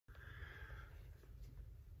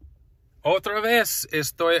Otra vez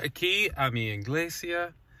estoy aquí a mi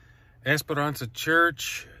iglesia, Esperanza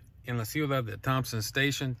Church, in la ciudad de Thompson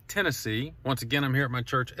Station, Tennessee. Once again, I'm here at my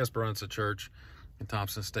church, Esperanza Church, in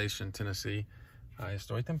Thompson Station, Tennessee.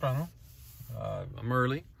 Estoy temprano. I'm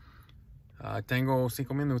early. Tengo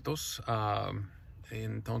 5 minutos.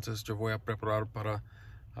 Entonces yo voy a preparar para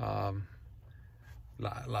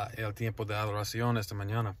el tiempo de adoración esta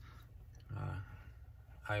mañana.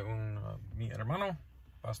 Hay mi hermano,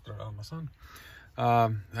 Pastor Almazán.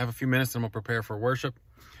 I have a few minutes and I'm going to prepare for worship.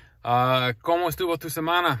 ¿Cómo estuvo tu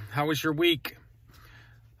semana? How was your week?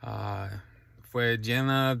 Fue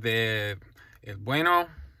llena de el bueno,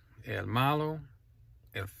 el malo,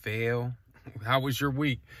 el feo. How was your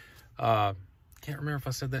week? Can't remember if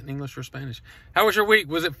I said that in English or Spanish. How was your week?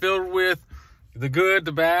 Was it filled with the good,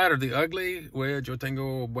 the bad, or the ugly? Well, yo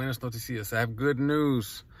tengo buenas noticias. I have good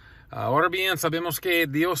news. Ahora bien, sabemos que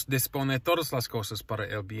Dios dispone todas las cosas para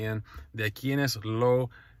el bien de quienes lo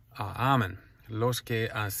aman, los que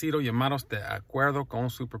han sido llamados de acuerdo con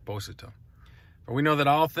su propósito. For we know that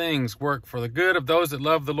all things work for the good of those that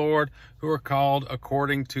love the Lord, who are called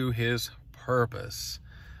according to his purpose.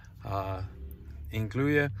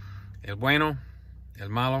 Incluye el bueno, el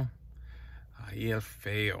malo, y el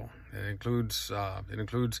feo. It includes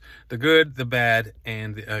the good, the bad,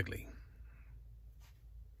 and the ugly.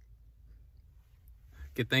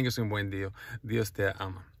 Que tengas un buen día. Dios te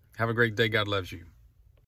ama. Have a great day. God loves you.